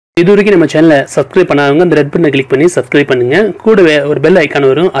இதுவரைக்கும் நம்ம சேனலை சப்ஸ்கிரைப் பண்ணாதவங்க அந்த ரெட் பட்டனை கிளிக் பண்ணி சப்ஸ்கிரைப் பண்ணுங்க. கூடவே ஒரு பெல் ஐகான்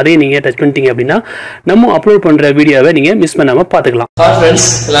வரும், அதையும் நீங்க டச் பண்ணிட்டீங்க அப்படின்னா நம்ம அப்லோட் பண்ற வீடியோவை நீங்க மிஸ் பண்ணாம பாத்துக்கலாம். ஹாய் ஃப்ரெண்ட்ஸ்,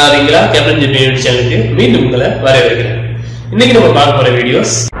 எல்லாரும் இருக்கீங்களா? கேப்டன் ஜிபி யூடியூப் சேனலுக்கு மீண்டும் உங்களை வரவேற்கிறேன். இன்னைக்கு நம்ம பார்க்க போற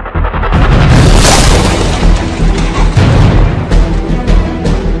வீடியோஸ்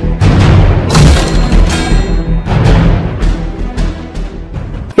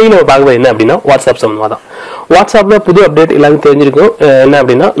நம்ம பார்க்க என்ன அப்படின்னா வாட்ஸ்அப் சம்பந்தமா தான். வாட்ஸ்அப்ல புது அப்டேட் எல்லாருக்கும் தெரிஞ்சிருக்கும். என்ன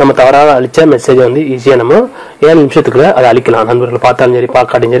அப்படின்னா நம்ம தவறாக அழிச்ச மெசேஜை வந்து ஈஸியா நம்ம 7 நிமிஷத்துக்குள்ள அதை அழிக்கலாம். நண்பர்கள் பார்த்தாலும் சரி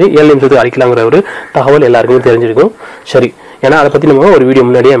பார்க்காட்டியும் சரி 7 நிமிஷத்துக்கு அழிக்கலாங்கிற ஒரு தகவல் எல்லாருக்குமே தெரிஞ்சிருக்கும். சரி, ஏன்னா அதை பத்தி நம்ம ஒரு வீடியோ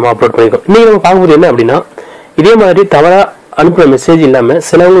முன்னாடியே நம்ம அப்லோட் பண்ணிருக்கோம். இன்னைக்கு நம்ம பார்க்கும்போது என்ன அப்படின்னா, இதே மாதிரி தவறா அனுப்புற மெசேஜ் இல்லாம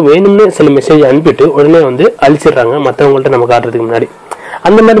சிலவங்க வேணும்னு சில மெசேஜ் அனுப்பிட்டு உடனே வந்து அழிச்சிடுறாங்க மற்றவங்கள்ட்ட நம்ம காட்டுறதுக்கு முன்னாடி.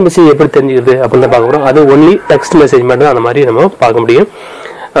 அந்த மாதிரி மெசேஜ் எப்படி தெரிஞ்சுக்கிறது அப்படின்னு தான் பார்க்க போறோம். அது ஒன்லி டெக்ஸ்ட் மெசேஜ் மட்டும் அந்த மாதிரி நம்ம பார்க்க முடியும்.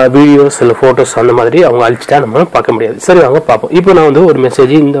 வீடியோஸ் இல்லை ஃபோட்டோஸ் அந்த மாதிரி அவங்க அழிச்சிட்டா நம்ம பார்க்க முடியாது. சரி, வாங்க பார்ப்போம். இப்போ நான் வந்து ஒரு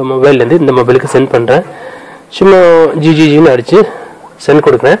மெசேஜ் இந்த மொபைல்லேருந்து இந்த மொபைலுக்கு சென்ட் பண்ணுறேன். சும்மா ஜிஜின்னு அடித்து சென்ட்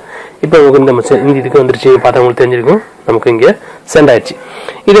கொடுக்குறேன். இப்போ உங்களுக்கு இந்த மெசேஜ் இந்த இதுக்கு வந்துருச்சு, பார்த்தவங்களுக்கு தெரிஞ்சிருக்கும். நமக்கு இங்கே சென்ட் ஆயிடுச்சு.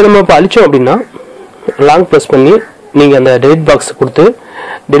 இதை நம்ம இப்போ அழிச்சோம் அப்படின்னா லாங் ப்ரெஸ் பண்ணி நீங்கள் அந்த டெலிட் பாக்ஸ் கொடுத்து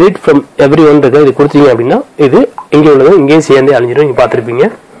டெலிட் ஃப்ரம் எவ்ரி ஒன் இருக்க இது கொடுத்தீங்க அப்படின்னா இது இங்கே உள்ளது இங்கேயும் சேர்ந்தே அழிஞ்சிடும். நீங்கள்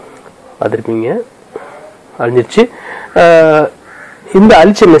பார்த்துருப்பீங்க அழிஞ்சிருச்சு. இந்த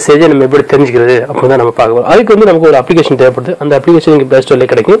அழிச்ச மெசேஜை நம்ம எப்படி தெரிஞ்சுக்கிறது அப்படின்னு தான் நம்ம பார்க்கலாம். அதுக்கு வந்து நமக்கு ஒரு அப்ளிகேஷன் தேவைப்படுது. அந்த அப்ளிகேஷன் இங்கே பிளே ஸ்டோர்லேயே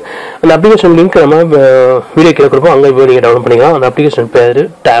கிடைக்கும். அந்த அப்ளிகேஷன் லிங்க் நம்ம வீடியோ கீழே கொடுப்போம், அங்கே போய் நீங்கள் டவுன்லோட் பண்ணிக்கலாம். அந்த அப்ளிகேஷன் பேர்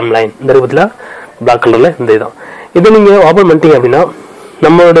டைம்லைன். இந்த ரூபத்தில் பிளாக் கலரில் இந்த இதுதான். இதை நீங்கள் ஓப்பன் பண்ணிட்டீங்க அப்படின்னா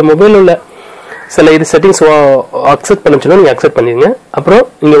நம்மளோட மொபைலில் உள்ள சில இது செட்டிங்ஸ் அக்செப்ட் பண்ணிச்சுன்னா நீங்கள் அக்செப்ட் பண்ணிடுங்க. அப்புறம்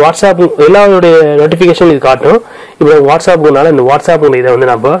இங்கே வாட்ஸ்அப் எல்லாருடைய நோட்டிஃபிகேஷன் இது காட்டும். இப்போ வாட்ஸ்அப்புனால இந்த வாட்ஸ்அப்புங்கிற இதை வந்து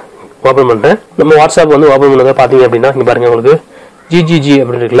நான் இப்போ ஓப்பன் பண்ணுறேன். நம்ம வாட்ஸ்அப் வந்து ஓப்பன் பண்ணதை பார்த்தீங்க அப்படின்னா இங்கே பாருங்கள், உங்களுக்கு ஜிஜிஜி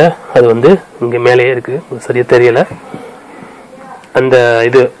அப்படின்னு இருக்குல்ல, அது வந்து இங்கே மேலேயே இருக்கு, சரியா தெரியல. அந்த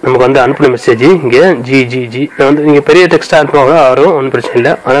இது நமக்கு வந்து அனுப்பின மெசேஜ் இங்கே ஜிஜிஜி வந்து நீங்கள் பெரிய டெக்ஸ்டாக அனுப்புவாங்க வரும், ஒன்றும் பிரச்சனை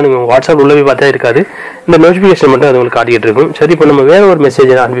இல்லை. ஆனால் நீங்கள் வாட்ஸ்அப் உள்ள போய் பார்த்தா இருக்காது, இந்த நோட்டிஃபிகேஷன் மட்டும் அது உங்களுக்கு காட்டிக்கிட்டு இருக்கும். சரி, இப்போ நம்ம வேற ஒரு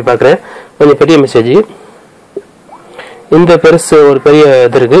மெசேஜ் நான் அனுப்பி பார்க்குறேன். கொஞ்சம் பெரிய மெசேஜ், இந்த பெருசு ஒரு பெரிய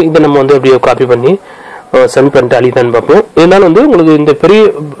இது இருக்கு. இதை நம்ம வந்து அப்படியே காப்பி பண்ணி சென்ட் பண்ணிட்டு அழித்தான்னு பார்ப்போம். இதனால வந்து உங்களுக்கு இந்த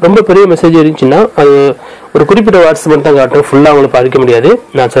ரொம்ப பெரிய மெசேஜ் இருந்துச்சுன்னா அது ஒரு குறிப்பிட்ட வாட்ஸ்அப் மட்டும் தான் காட்டும், ஃபுல்லாக உங்களுக்கு படிக்க முடியாது.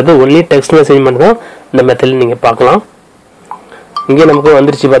 நான் சொல்றது ஒன்லி டெக்ஸ்ட் மெசேஜ் மட்டும் தான் இந்த மெத்தடில் நீங்கள் பார்க்கலாம். இங்கே நமக்கு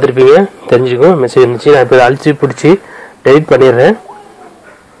வந்துருச்சு, பார்த்துருப்பீங்க, தெரிஞ்சுக்கும் மெசேஜ் இருந்துச்சு. நான் இப்போ அழிச்சு பிடிச்சி டெலிட் பண்ணிடுறேன்.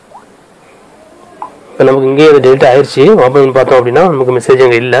 இப்போ நமக்கு இங்கே அது டெலிட் ஆயிடுச்சு. ஓப்பன் பண்ணி பார்த்தோம் அப்படின்னா நமக்கு மெசேஜ்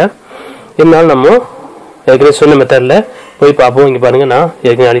அங்கே இல்லை. இருந்தாலும் நம்ம ஏற்கனவே சொன்ன மெத்தடில் போய் பார்ப்போம். இங்கே பாருங்க, நான்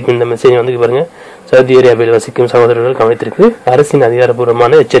ஏற்கனவே அழிக்கும் இந்த மெசேஜ் வந்து பாருங்க, சவுதி அரேபியாவில் வசிக்கும் சகோதரர்கள் கவனித்திருக்கு, அரசின்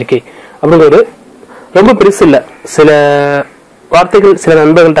அதிகாரப்பூர்வமான எச்சரிக்கை அப்படிங்கிற ஒரு ரொம்ப பெருசு இல்லை. சில வார்த்தைகள் சில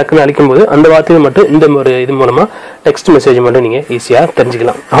நண்பர்கள் டக்குன்னு அழிக்கும் போது அந்த வார்த்தைகள் மட்டும் இந்த ஒரு இது மூலமா டெக்ஸ்ட் மெசேஜ் மட்டும் நீங்க ஈஸியா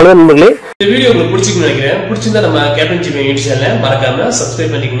தெரிஞ்சுக்கலாம். அவ்வளவு நண்பர்களே, இந்த வீடியோ உங்களுக்கு பிடிச்சிருக்குன்னு நினைக்கிறேன். பிடிச்சிருந்தா நம்ம கேப்டன் ஜிபி யூடியூப் சேனலை மறக்காம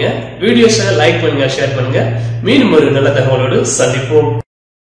சப்ஸ்கிரைப் பண்ணிக்கங்க. வீடியோஸை லைக் பண்ணுங்க, ஷேர் பண்ணுங்க. மீண்டும் ஒரு நல்ல தகவலோடு சந்திப்போம்.